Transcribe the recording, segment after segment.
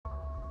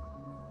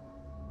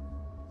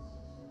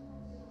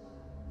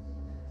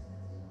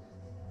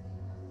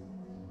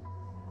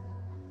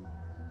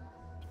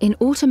In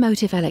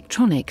automotive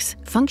electronics,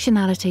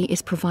 functionality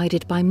is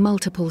provided by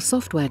multiple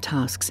software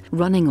tasks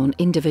running on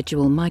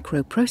individual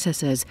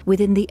microprocessors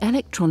within the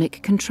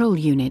electronic control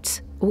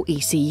units, or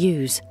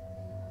ECUs.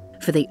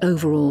 For the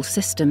overall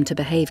system to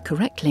behave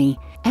correctly,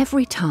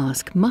 every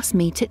task must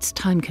meet its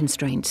time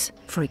constraints.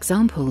 For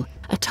example,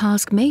 a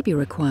task may be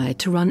required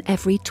to run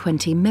every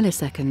 20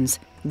 milliseconds,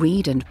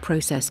 read and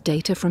process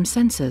data from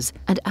sensors,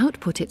 and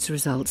output its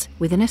results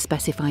within a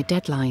specified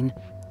deadline.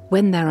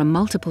 When there are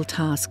multiple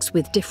tasks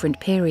with different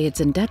periods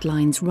and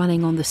deadlines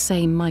running on the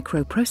same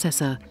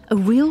microprocessor, a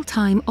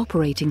real-time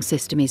operating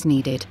system is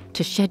needed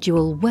to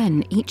schedule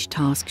when each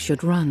task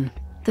should run.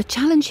 The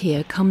challenge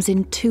here comes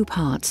in two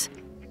parts.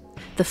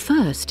 The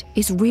first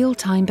is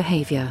real-time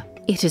behavior.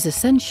 It is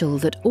essential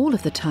that all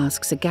of the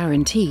tasks are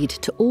guaranteed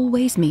to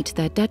always meet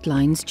their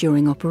deadlines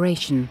during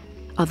operation.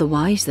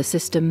 Otherwise, the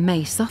system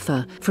may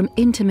suffer from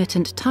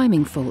intermittent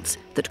timing faults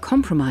that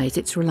compromise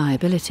its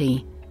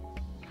reliability.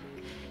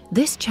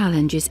 This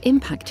challenge is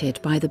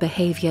impacted by the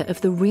behavior of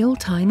the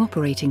real-time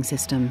operating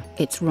system,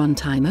 its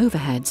runtime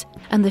overheads,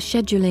 and the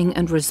scheduling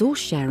and resource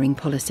sharing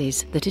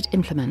policies that it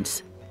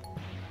implements.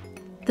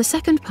 The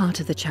second part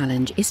of the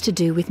challenge is to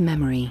do with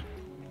memory.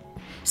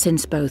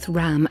 Since both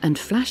RAM and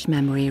flash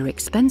memory are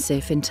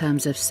expensive in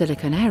terms of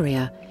silicon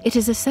area, it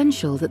is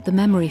essential that the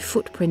memory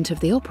footprint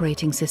of the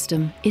operating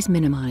system is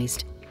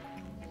minimized.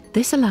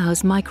 This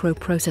allows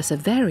microprocessor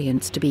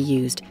variants to be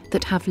used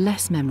that have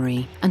less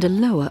memory and a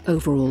lower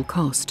overall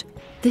cost.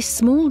 This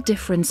small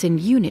difference in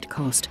unit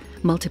cost,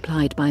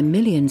 multiplied by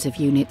millions of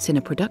units in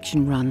a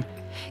production run,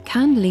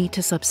 can lead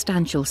to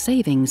substantial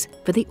savings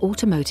for the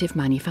automotive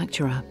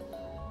manufacturer.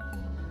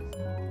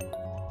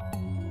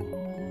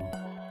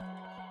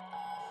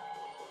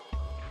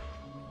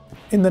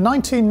 In the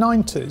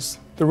 1990s,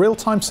 the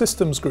Real-Time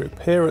Systems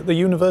Group here at the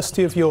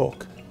University of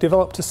York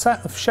developed a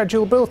set of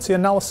schedulability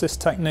analysis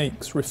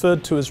techniques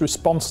referred to as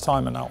response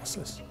time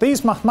analysis.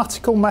 These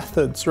mathematical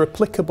methods are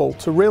applicable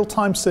to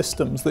real-time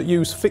systems that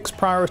use fixed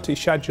priority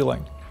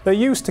scheduling. They're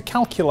used to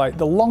calculate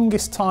the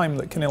longest time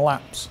that can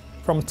elapse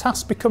from a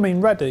task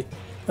becoming ready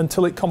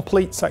until it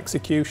completes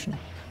execution.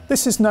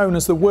 This is known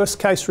as the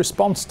worst-case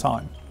response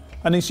time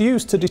and is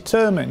used to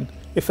determine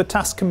if a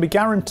task can be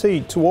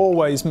guaranteed to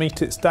always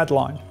meet its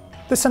deadline.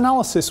 This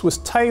analysis was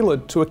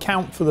tailored to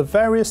account for the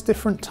various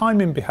different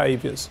timing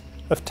behaviours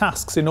of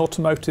tasks in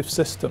automotive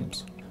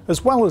systems,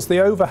 as well as the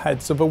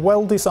overheads of a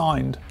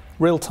well-designed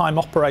real-time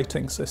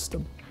operating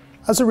system.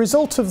 As a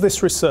result of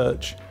this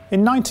research,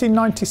 in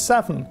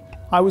 1997,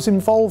 I was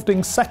involved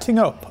in setting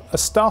up a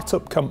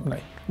startup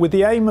company with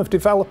the aim of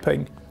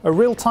developing a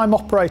real-time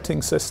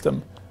operating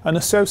system and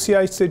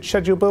associated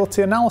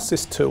schedulability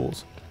analysis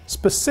tools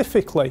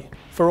specifically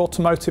for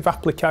automotive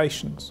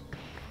applications.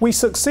 We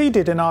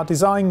succeeded in our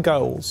design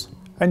goals,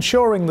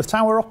 ensuring that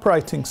our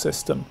operating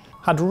system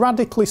had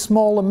radically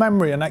smaller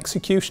memory and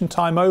execution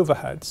time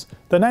overheads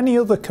than any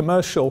other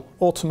commercial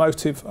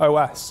automotive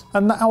OS,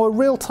 and that our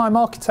real-time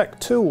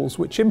architect tools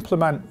which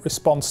implement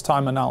response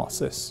time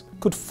analysis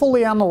could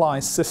fully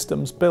analyse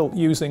systems built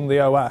using the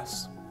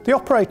OS. The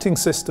operating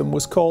system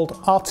was called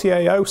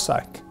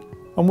RTOS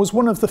and was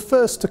one of the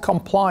first to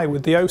comply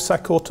with the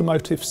OSEC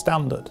automotive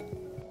standard.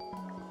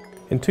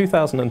 In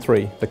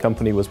 2003, the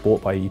company was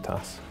bought by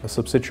ETAS, a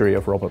subsidiary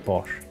of Robert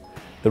Bosch.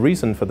 The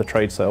reason for the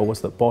trade sale was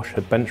that Bosch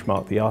had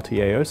benchmarked the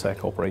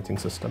RTOS operating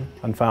system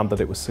and found that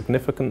it was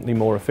significantly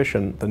more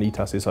efficient than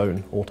ETAS's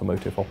own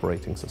automotive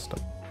operating system.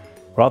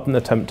 Rather than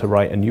attempt to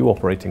write a new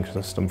operating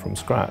system from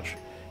scratch,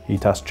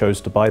 ETAS chose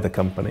to buy the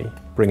company,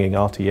 bringing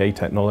RTA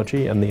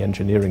technology and the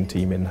engineering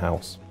team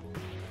in-house.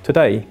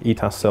 Today,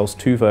 ETAS sells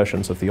two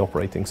versions of the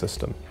operating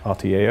system,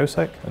 RTOS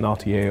and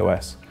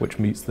RTOS, which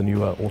meets the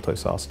newer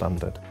AutoSAR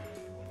standard.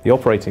 The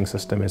operating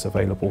system is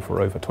available for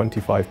over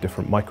 25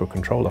 different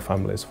microcontroller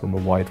families from a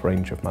wide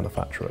range of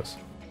manufacturers.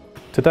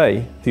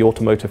 Today, the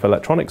automotive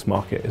electronics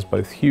market is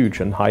both huge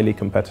and highly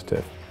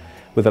competitive,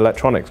 with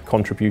electronics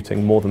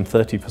contributing more than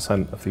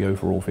 30% of the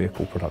overall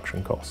vehicle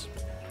production costs.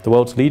 The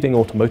world's leading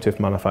automotive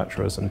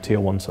manufacturers and Tier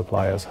 1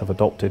 suppliers have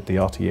adopted the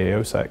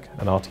RTOS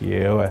and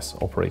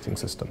RTOS operating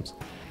systems.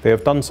 They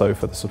have done so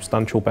for the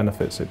substantial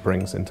benefits it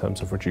brings in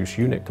terms of reduced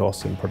unit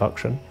costs in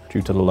production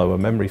due to the lower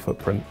memory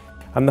footprint,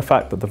 and the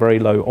fact that the very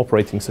low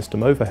operating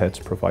system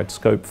overheads provide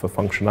scope for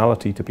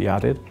functionality to be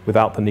added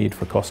without the need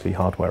for costly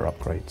hardware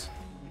upgrades.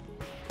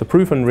 The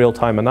proven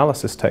real-time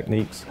analysis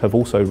techniques have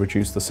also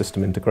reduced the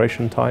system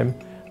integration time,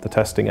 the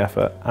testing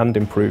effort, and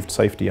improved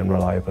safety and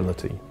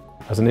reliability.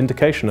 As an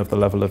indication of the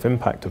level of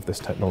impact of this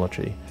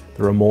technology,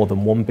 there are more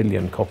than 1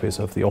 billion copies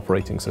of the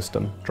operating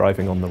system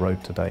driving on the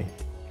road today.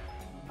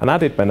 An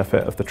added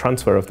benefit of the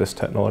transfer of this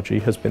technology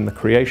has been the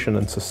creation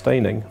and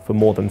sustaining for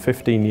more than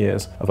 15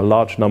 years of a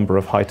large number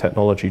of high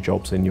technology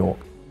jobs in York,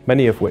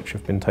 many of which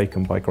have been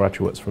taken by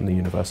graduates from the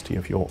University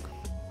of York.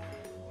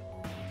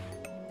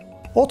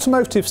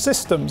 Automotive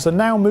systems are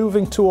now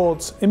moving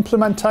towards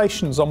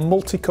implementations on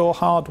multi-core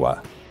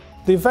hardware.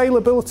 The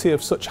availability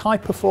of such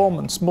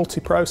high-performance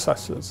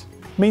multiprocessors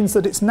means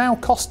that it's now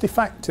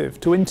cost-effective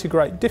to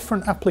integrate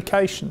different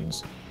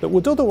applications that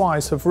would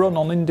otherwise have run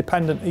on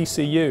independent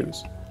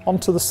ECUs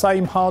onto the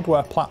same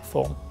hardware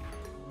platform.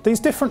 These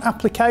different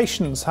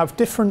applications have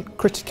different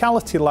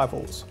criticality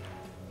levels,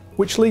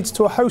 which leads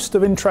to a host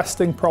of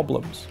interesting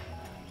problems.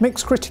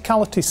 Mixed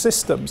criticality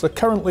systems are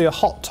currently a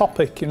hot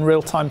topic in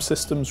real-time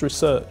systems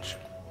research.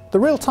 The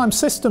Real-Time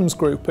Systems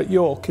Group at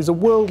York is a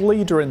world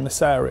leader in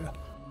this area,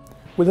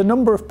 with a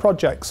number of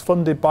projects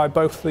funded by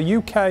both the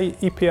UK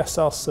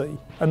EPSRC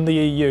and the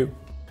EU.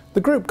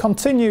 The group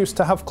continues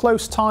to have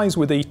close ties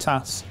with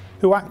ETAS,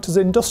 who act as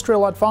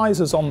industrial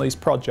advisors on these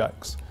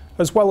projects,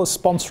 as well as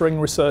sponsoring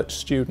research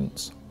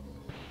students.